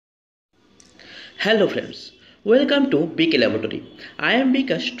Hello friends, welcome to BK Laboratory. I am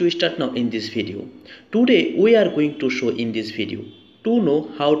Bikash to start now in this video. Today we are going to show in this video to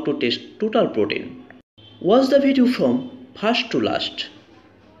know how to test total protein. Watch the video from first to last.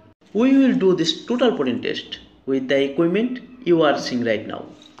 We will do this total protein test with the equipment you are seeing right now.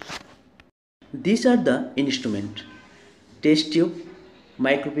 These are the instruments: test tube,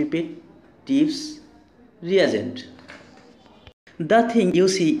 micropipette, tips, reagent. The thing you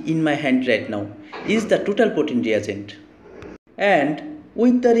see in my hand right now is the total protein reagent, and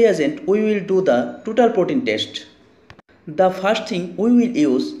with the reagent we will do the total protein test. The first thing we will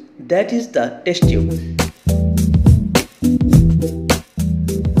use, that is the test tube,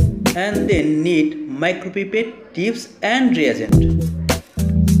 and then need micropipette, tips and reagent.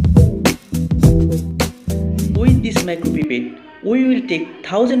 With this micropipette we will take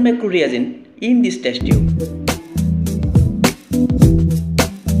 1000 micro reagent in this test tube.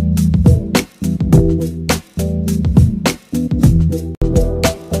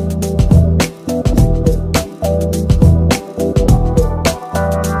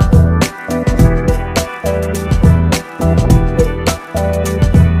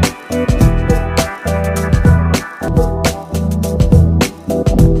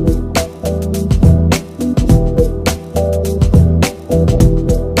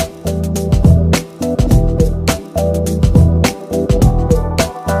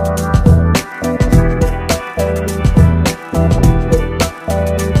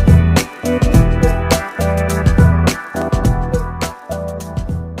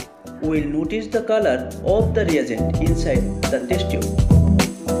 We will notice the color of the reagent inside the test tube.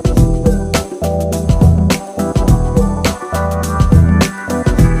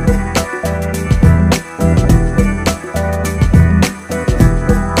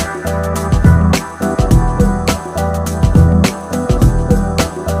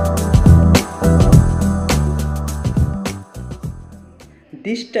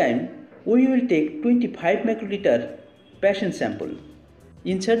 This time we will take 25 microliter patient sample.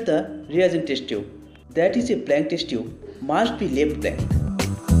 Insert the reagent test tube. That is a blank test tube, must be left blank.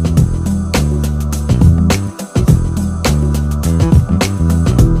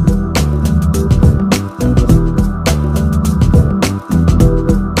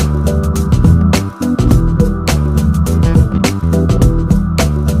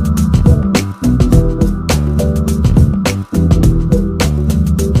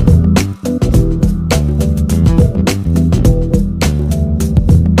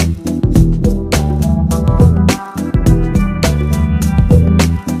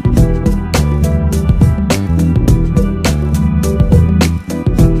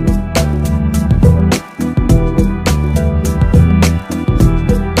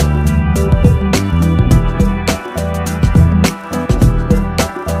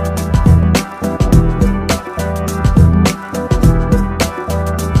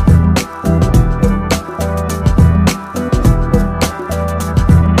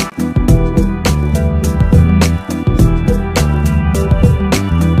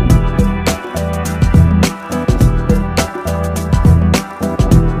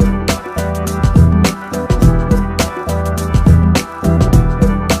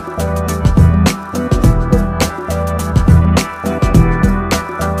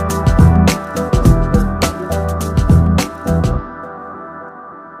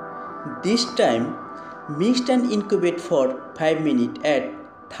 This time mix and incubate for 5 minutes at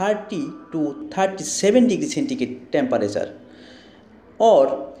 30 to 37 degrees centigrade temperature,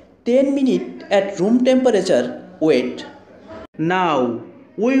 or 10 minutes at room temperature. Wait. Now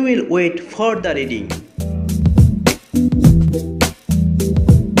we will wait for the reading.